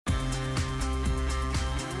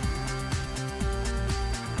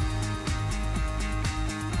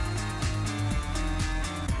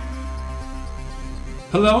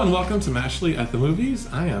Hello and welcome to Mashley at the Movies.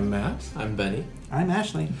 I am Matt. I'm Benny. I'm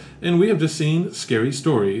Ashley. And we have just seen Scary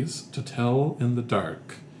Stories to Tell in the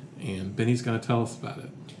Dark. And Benny's going to tell us about it.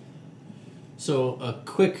 So a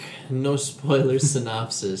quick, no spoilers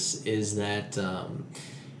synopsis is that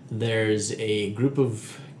there's a group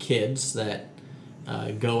of kids that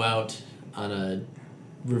go out on a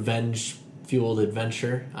revenge-fueled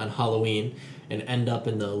adventure on Halloween and end up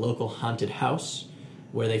in the local haunted house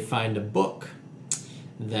where they find a book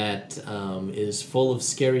that is full of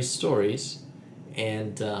scary stories,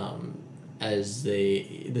 and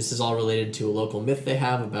this is all related to a local myth they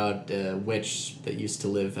have about a witch that used to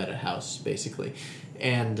live at a house, basically.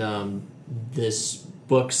 And this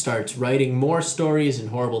book starts writing more stories, and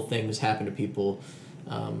horrible things happen to people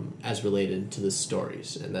as related to the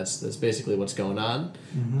stories, and that's basically what's going on.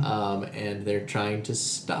 Mm-hmm. And they're trying to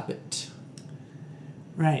stop it.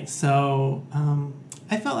 Right, so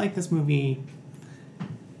I felt like this movie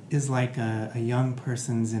is like a young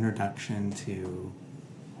person's introduction to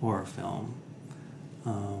horror film.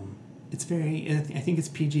 It's very, I think it's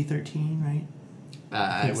PG-13, right?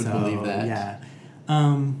 I would believe that. Yeah.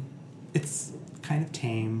 It's kind of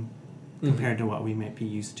tame compared to what we might be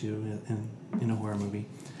used to in a horror movie.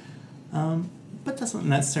 But that's not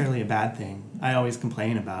necessarily a bad thing. I always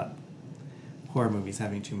complain about horror movies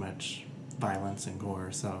having too much violence and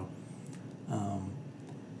gore, so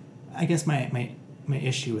I guess my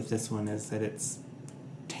issue with this one is that it's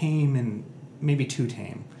tame and maybe too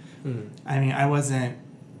tame. I mean,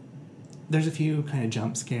 there's a few kind of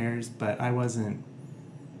jump scares, but I wasn't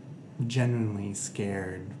genuinely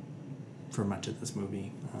scared for much of this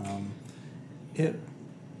movie.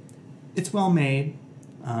 It's well made,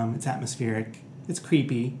 it's atmospheric, it's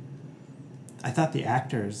creepy. I thought the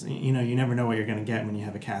actors, you never know what you're going to get when you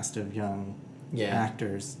have a cast of young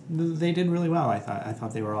actors. They did really well, I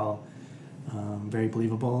thought they were all very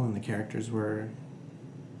believable, and the characters were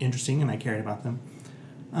interesting, and I cared about them.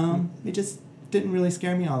 It just didn't really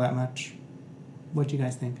scare me all that much. What do you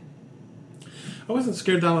guys think? I wasn't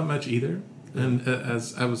scared all that much either. And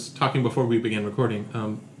as I was talking before we began recording,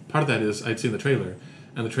 part of that is I'd seen the trailer,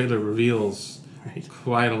 and the trailer reveals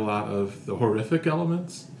quite a lot of the horrific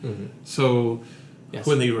elements. Mm-hmm. So yes.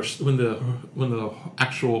 when the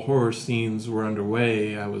actual horror scenes were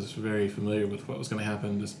underway, I was very familiar with what was going to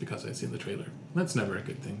happen just because I'd seen the trailer. That's never a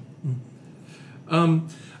good thing. Mm.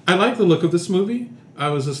 I like the look of this movie. I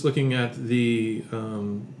was just looking at the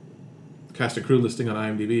cast and crew listing on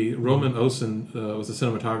IMDb. Roman Osen was a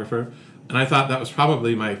cinematographer, and I thought that was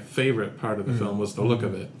probably my favorite part of the film was the look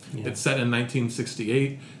of it. Yeah. It's set in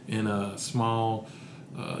 1968 in a small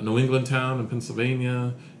New England town in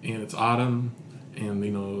Pennsylvania, and it's autumn, and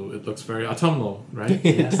it looks very autumnal, right?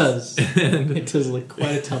 It does. It does look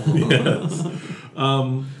quite autumnal. Yes.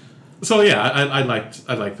 So yeah, I liked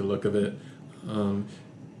the look of it.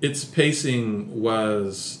 Its pacing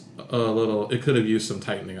was a little. It could have used some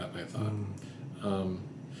tightening up, I thought. And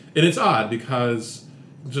it's odd because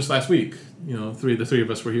just last week, the three of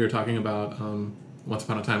us were here talking about Once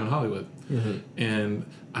Upon a Time in Hollywood, and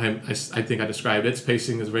I think I described its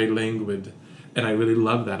pacing as very languid, and I really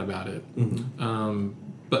love that about it.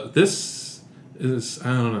 But this is,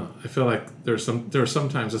 I don't know. I feel like there are some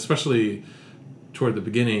times, especially toward the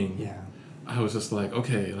beginning, I was just like,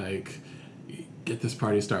 okay, get this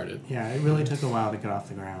party started. Yeah, it really took a while to get off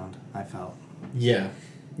the ground, I felt. Yeah.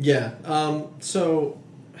 So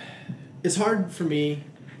it's hard for me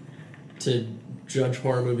to judge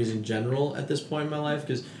horror movies in general at this point in my life,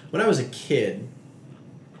 because when I was a kid,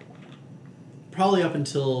 probably up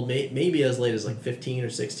until maybe as late as 15 or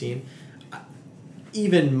 16,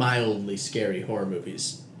 even mildly scary horror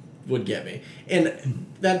movies would get me. And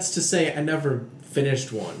that's to say I never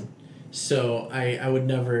finished one. So I would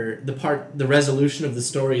never, the resolution of the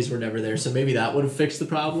stories were never there, so maybe that would have fixed the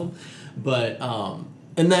problem. But,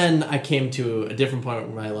 and then I came to a different point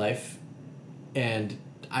in my life, and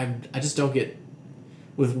I just don't get,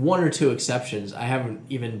 with one or two exceptions, I haven't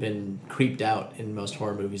even been creeped out in most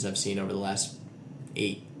horror movies I've seen over the last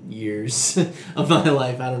 8 years of my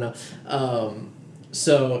life. I don't know.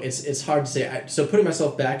 So it's hard to say. So putting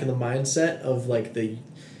myself back in the mindset of the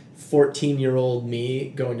 14-year-old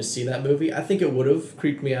me going to see that movie, I think it would have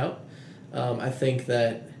creeped me out. I think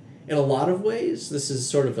that in a lot of ways, this is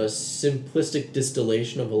sort of a simplistic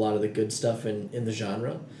distillation of a lot of the good stuff in the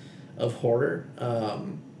genre of horror.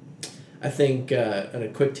 I think, on a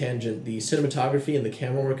quick tangent, the cinematography and the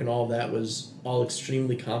camera work and all of that was all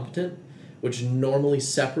extremely competent, which normally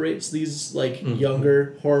separates these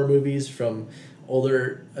younger horror movies from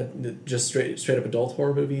older, just straight up adult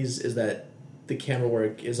horror movies, is that the camera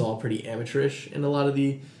work is all pretty amateurish in a lot of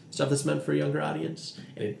the stuff that's meant for a younger audience,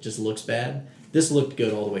 and it just looks bad. This looked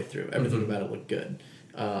good all the way through. Everything about it looked good.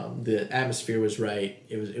 The atmosphere was right.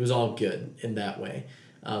 It was all good in that way.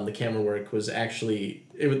 The camera work was actually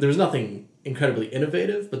there was nothing incredibly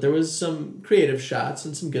innovative, but there was some creative shots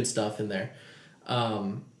and some good stuff in there.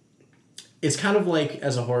 It's kind of like,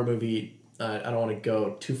 as a horror movie, I don't want to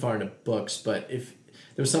go too far into books, but if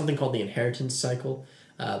there was something called The Inheritance Cycle.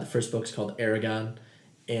 The first book's called Eragon,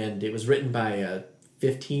 and it was written by a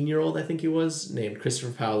 15-year-old, I think he was, named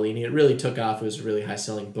Christopher Paolini. It really took off. It was a really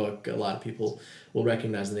high-selling book. A lot of people will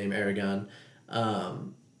recognize the name Eragon.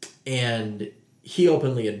 And he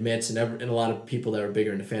openly admits, and a lot of people that were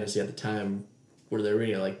bigger into fantasy at the time were there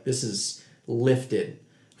reading, like, this is lifted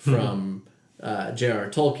from J.R.R.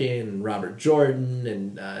 Tolkien and Robert Jordan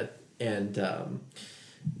and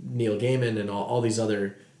Neil Gaiman and all these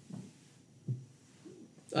other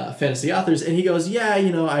fantasy authors. And he goes, yeah,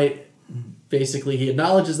 basically he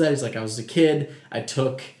acknowledges that. He's like, I was a kid, I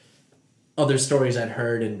took other stories I'd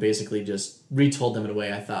heard and basically just retold them in a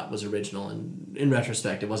way I thought was original, and in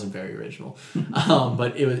retrospect it wasn't very original.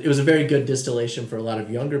 But it was a very good distillation for a lot of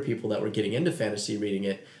younger people that were getting into fantasy reading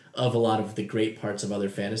it, of a lot of the great parts of other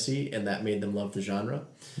fantasy, and that made them love the genre.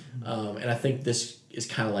 And I think this is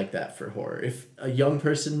kind of like that for horror. If a young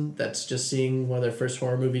person that's just seeing one of their first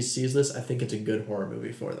horror movies sees this, I think it's a good horror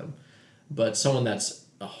movie for them. But someone that's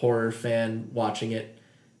a horror fan watching it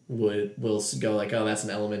will go like, oh, that's an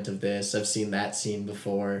element of this. I've seen that scene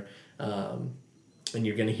before. And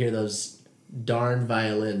you're going to hear those darn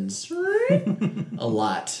violins a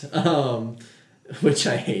lot, which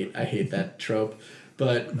I hate. I hate that trope.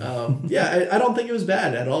 But I don't think it was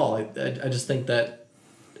bad at all. I just think that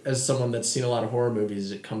as someone that's seen a lot of horror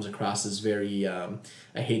movies, it comes across as very,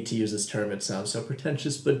 I hate to use this term, it sounds so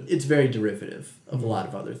pretentious, but it's very derivative of a lot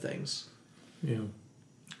of other things. Yeah.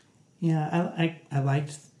 Yeah, I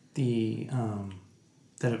liked the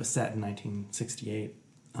that it was set in 1968.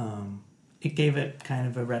 It gave it kind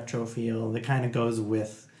of a retro feel that kind of goes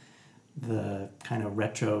with the kind of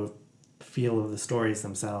retro feel of the stories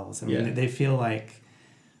themselves. I mean, they feel like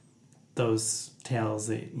those tales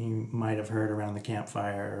that you might have heard around the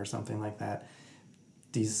campfire or something like that.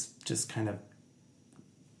 These just kind of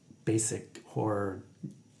basic horror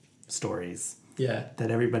stories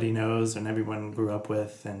that everybody knows and everyone grew up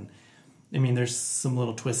with. And I mean, there's some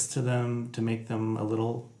little twists to them to make them a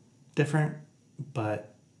little different,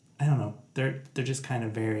 but I don't know. They're just kind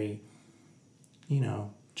of very,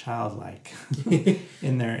 childlike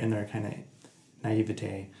in their kind of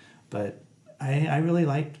naivete. But I really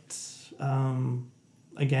liked,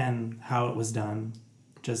 again, how it was done.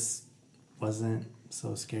 Just wasn't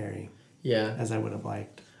so scary. Yeah, as I would have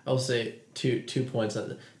liked. I'll say two points on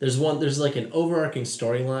that. There's like an overarching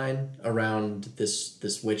storyline around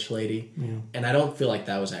this witch lady, and I don't feel like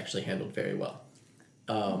that was actually handled very well.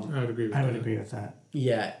 I would agree with that.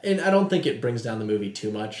 Yeah, and I don't think it brings down the movie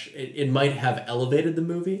too much. It might have elevated the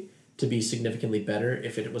movie to be significantly better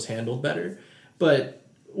if it was handled better, but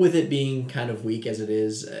with it being kind of weak as it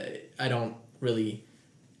is, I don't really,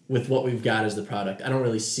 with what we've got as the product, I don't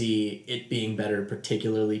really see it being better,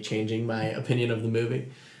 particularly changing my opinion of the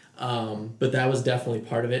movie. But that was definitely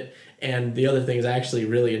part of it. And the other thing is I actually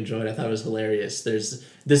really enjoyed, I thought it was hilarious.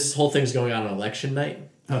 This whole thing's going on election night.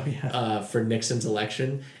 Oh, yeah. For Nixon's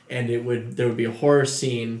election, and there would be a horror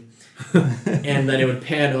scene, and then it would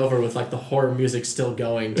pan over with like the horror music still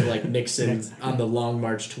going to like Nixon on the long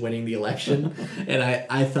march to winning the election, and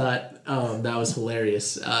I thought that was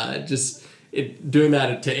hilarious. Doing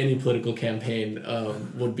that to any political campaign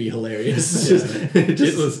would be hilarious.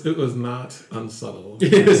 It was not unsubtle.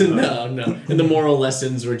 It was no, and the moral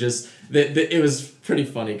lessons were just. It was pretty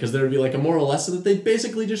funny because there would be like a moral lesson that they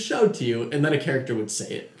basically just showed to you, and then a character would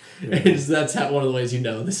say it. Yeah. And that's one of the ways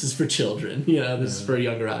this is for children. This is for a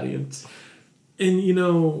younger audience. And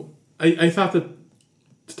I thought that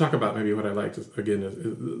to talk about maybe what I liked again is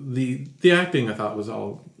the acting. I thought was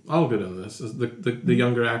all good in this. The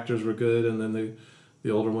younger actors were good, and then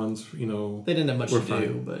the older ones, they didn't have much to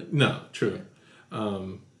do, but no, true.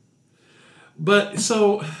 But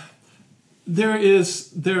so.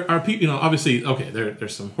 There are people, obviously, okay,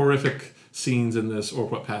 there's some horrific scenes in this, or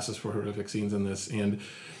what passes for horrific scenes in this, and,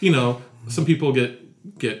 some people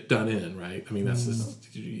get done in, right? I mean, that's just,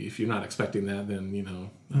 if you're not expecting that, then,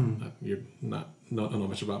 you're not know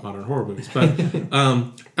much about modern horror movies. But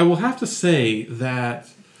I will have to say that,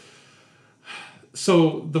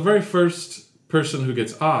 so the very first person who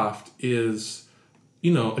gets offed is,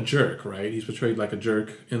 a jerk, right? He's portrayed like a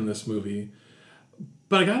jerk in this movie.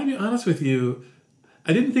 But I gotta be honest with you,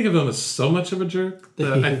 I didn't think of him as so much of a jerk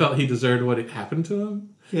that I felt he deserved what had happened to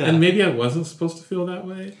him. And maybe I wasn't supposed to feel that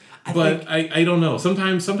way. I don't know.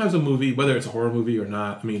 Sometimes a movie, whether it's a horror movie or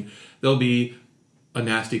not, I mean, there'll be a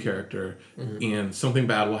nasty character and something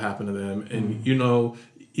bad will happen to them. And, you know,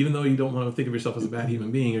 even though you don't want to think of yourself as a bad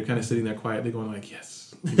human being, you're kind of sitting there quietly going like,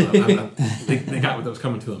 yes. You know, they got what was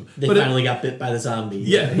coming to them. They finally got bit by the zombie.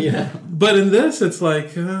 Yeah. But in this, it's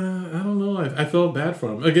like, I don't know. I felt bad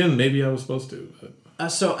for him. Again, maybe I was supposed to.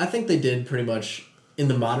 So I think they did pretty much, in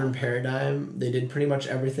the modern paradigm, they did pretty much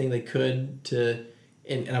everything they could to,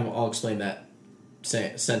 and I'll explain that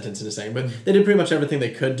sentence in a second, but they did pretty much everything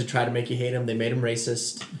they could to try to make you hate him. They made him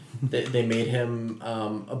racist. They made him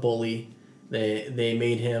a bully. They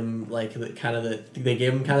made him like they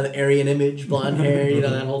gave him kind of the Aryan image, blonde hair, you know,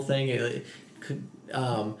 that whole thing.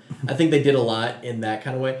 I think they did a lot in that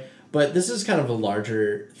kind of way. But this is kind of a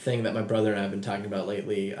larger thing that my brother and I have been talking about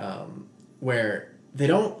lately, where they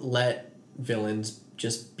don't let villains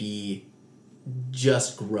just be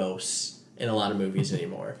just gross in a lot of movies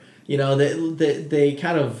anymore. You know, they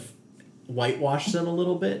kind of whitewash them a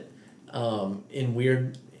little bit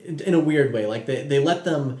in a weird way. Like they let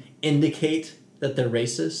them indicate that they're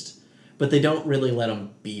racist, but they don't really let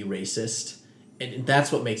them be racist. And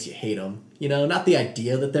that's what makes you hate them. You know, not the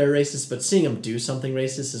idea that they're racist, but seeing them do something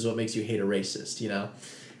racist is what makes you hate a racist, you know?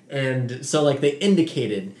 And so, like, they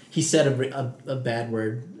indicated, he said a bad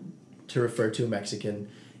word to refer to a Mexican,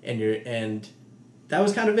 and that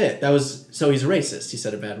was kind of it. So he's a racist. He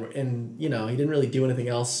said a bad word. And, you know, he didn't really do anything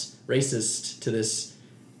else racist to this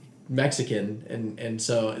Mexican. And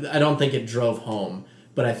so I don't think it drove home,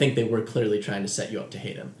 but I think they were clearly trying to set you up to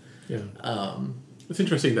hate him. Yeah. It's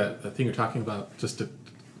interesting that thing you're talking about, just to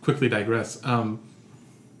quickly digress.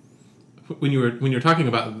 When you're talking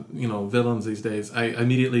about, you know, villains these days, I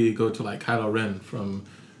immediately go to like Kylo Ren from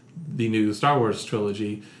the new Star Wars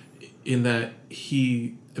trilogy, in that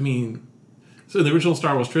so in the original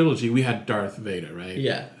Star Wars trilogy, we had Darth Vader, right?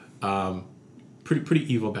 Yeah.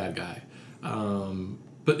 Pretty evil bad guy.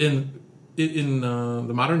 But in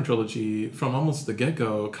the modern trilogy, from almost the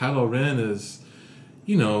get-go, Kylo Ren is,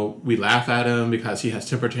 you know, we laugh at him because he has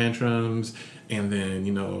temper tantrums, and then,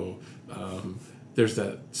 you know, there's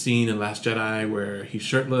that scene in Last Jedi where he's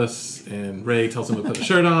shirtless and Rey tells him to put a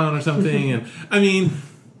shirt on or something, and I mean,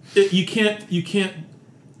 you can't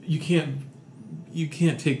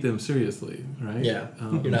take them seriously, right? Yeah,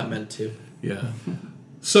 you're not meant to. Yeah.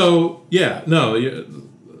 So yeah, no,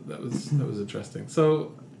 that was interesting.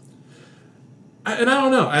 So. I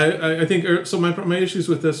don't know. I think so. My issues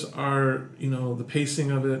with this are, you know, the pacing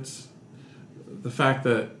of it, the fact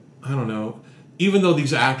that, I don't know, even though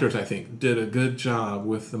these actors, I think, did a good job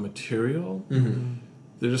with the material,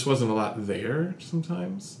 there just wasn't a lot there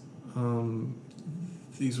sometimes.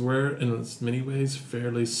 These were, in many ways,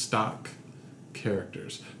 fairly stock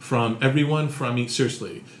characters from everyone from the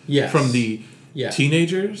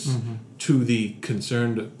teenagers to the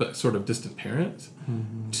concerned but sort of distant parent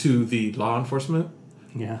to the law enforcement.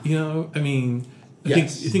 Yeah. You know, I mean, I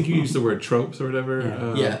think you used the word tropes or whatever.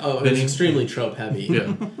 It was extremely trope heavy.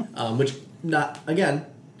 Yeah. Which, not, again,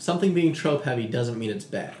 something being trope heavy doesn't mean it's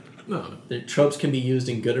bad. No. The tropes can be used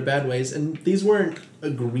in good or bad ways, and these weren't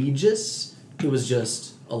egregious. It was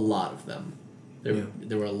just a lot of them.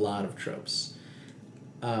 There were a lot of tropes.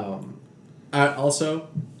 I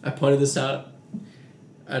pointed this out,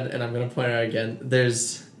 and I'm going to point it out again.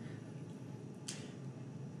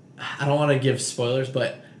 I don't want to give spoilers,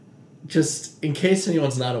 but just in case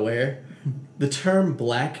anyone's not aware, the term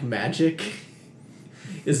black magic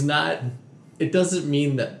is not... It doesn't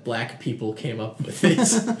mean that black people came up with it.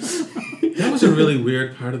 That was a really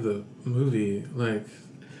weird part of the movie. Like,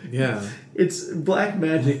 yeah. It's black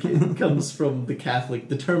magic. It comes from the Catholic...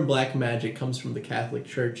 The term black magic comes from the Catholic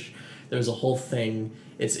Church. There's a whole thing...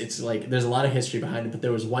 It's like, there's a lot of history behind it, but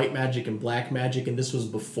there was white magic and black magic, and this was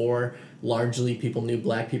before largely people knew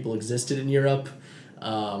black people existed in Europe.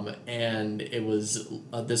 And it was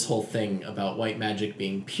this whole thing about white magic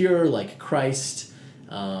being pure, like Christ,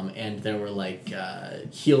 and there were like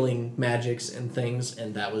healing magics and things,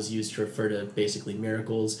 and that was used to refer to basically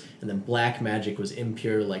miracles. And then black magic was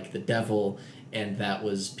impure, like the devil, and that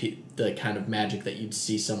was the kind of magic that you'd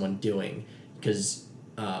see someone doing, because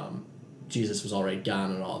Jesus was already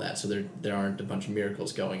gone and all that, so there aren't a bunch of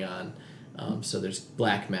miracles going on. So there's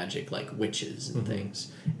black magic, like witches and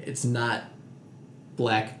things. It's not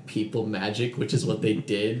black people magic, which is what they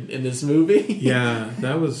did in this movie. Yeah,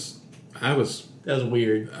 that was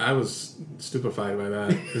weird. I was stupefied by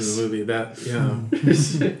that in the movie.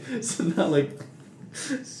 So not like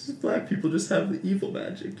black people just have the evil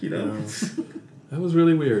magic, you know? That was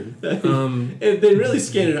really weird. They really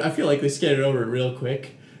skated. I feel like they skated over it real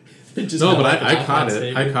quick. No, but I caught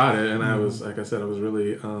it. I caught it, and I was, like I said, I was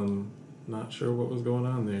really not sure what was going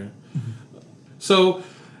on there. So,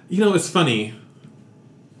 it's funny.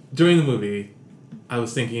 During the movie, I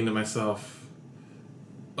was thinking to myself,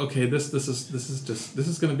 okay, this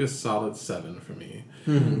is going to be a solid 7 for me.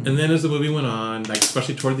 Mm-hmm. And then as the movie went on, like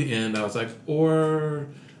especially toward the end, I was like, or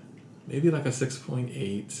maybe like a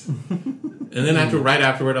 6.8. And then right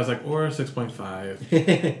afterward, I was like, or a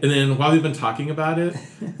 6.5. And then while we've been talking about it,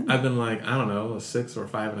 I've been like, I don't know, a 6 or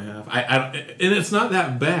 5.5. And it's not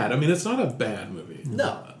that bad. I mean, it's not a bad movie.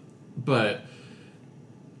 No. But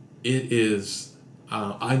it is,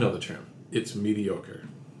 I know the term. It's mediocre.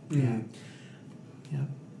 Yeah. Yeah.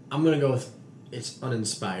 I'm going to go with it's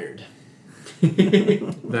uninspired.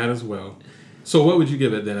 That as well. So what would you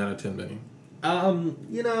give it then out of 10, Benny?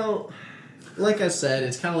 Like I said,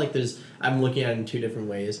 it's kind of like I'm looking at it in two different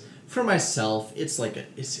ways. For myself, it's like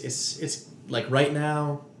it's like right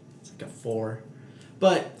now, it's like a 4.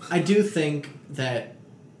 But I do think that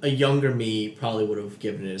a younger me probably would have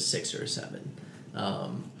given it a 6 or a 7.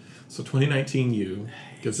 So 2019 you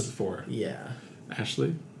gives it a 4. Yeah.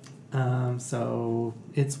 Ashley? So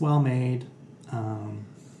it's well made,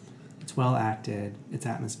 it's well acted, it's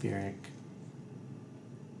atmospheric,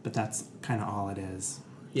 but that's kind of all it is.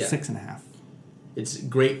 Yeah. 6.5. It's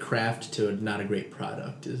great craft to not a great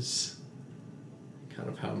product is kind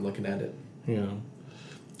of how I'm looking at it. Yeah.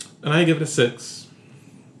 And I give it a 6.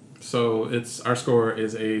 So our score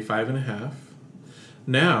is a 5.5.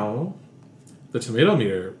 Now, the Tomato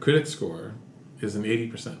Meter critic score is an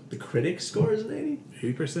 80%. The critic score is an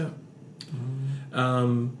 80? 80%.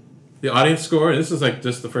 The audience score, this is like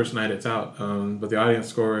just the first night it's out, but the audience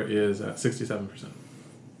score is at 67%.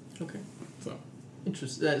 Okay. So.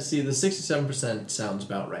 Interesting. See, the 67% sounds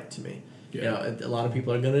about right to me. Yeah. A lot of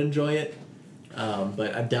people are going to enjoy it,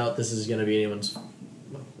 but I doubt this is going to be anyone's.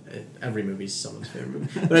 Well, every movie's someone's favorite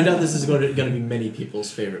movie, but I doubt this is going to be many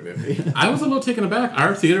people's favorite movie. I was a little taken aback.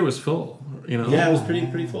 Our theater was full. Yeah, it was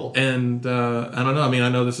pretty full. And I don't know. I mean, I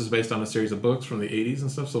know this is based on a series of books from the 80s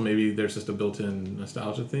and stuff, so maybe there's just a built-in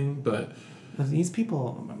nostalgia thing, but these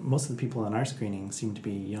people, most of the people in our screening seem to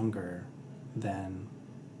be younger than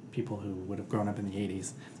people who would have grown up in the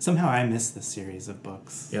 80s. Somehow I missed this series of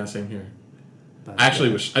books. Yeah, same here. But,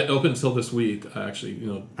 actually, up until this week, I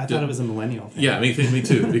thought it was a millennial thing. Yeah, me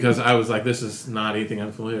too, because I was like, this is not anything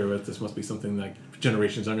I'm familiar with. This must be something like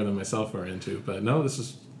generations younger than myself are into. But no,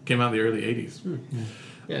 came out in the early 80s.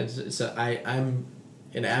 Yeah, so I'm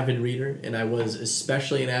an avid reader, and I was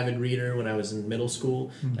especially an avid reader when I was in middle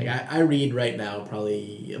school. Mm-hmm. Like, I read right now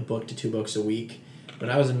probably a book to 2 books a week. When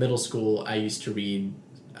I was in middle school, I used to read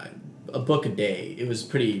a book a day. It was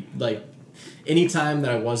pretty, like, anytime that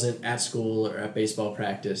I wasn't at school or at baseball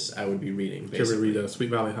practice, I would be reading, basically. Did you ever read Sweet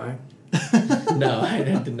Valley High? No, I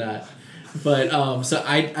did not. But, so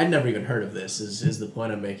I'd never even heard of this, is the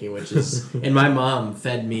point I'm making, which is, and my mom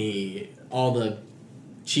fed me all the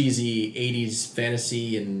cheesy 80s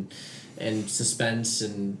fantasy and suspense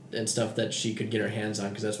and stuff that she could get her hands on,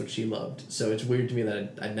 because that's what she loved. So it's weird to me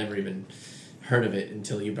that I'd never even heard of it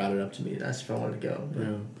until you brought it up to me and asked if I wanted to go. But.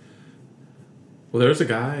 Yeah. Well, there's a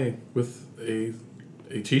guy with a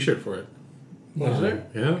T-shirt for it. Was there?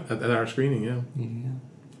 Yeah, at our screening, yeah.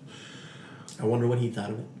 I wonder what he thought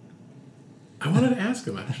of it. I wanted to ask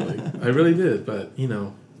him, actually. I really did, but,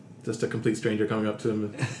 just a complete stranger coming up to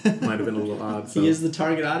him might have been a little odd. So. He is the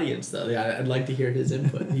target audience, though. Yeah, I'd like to hear his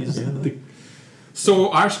input.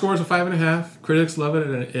 So our score is a 5.5. Critics love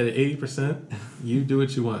it at 80%. You do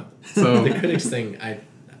what you want. So the critics thing,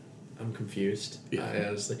 I'm confused. Yeah. I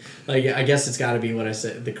honestly, I guess it's got to be what I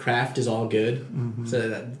said. The craft is all good,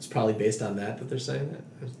 so it's probably based on that they're saying that.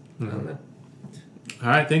 I don't know. All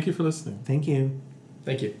right. Thank you for listening. Thank you.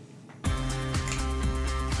 Thank you.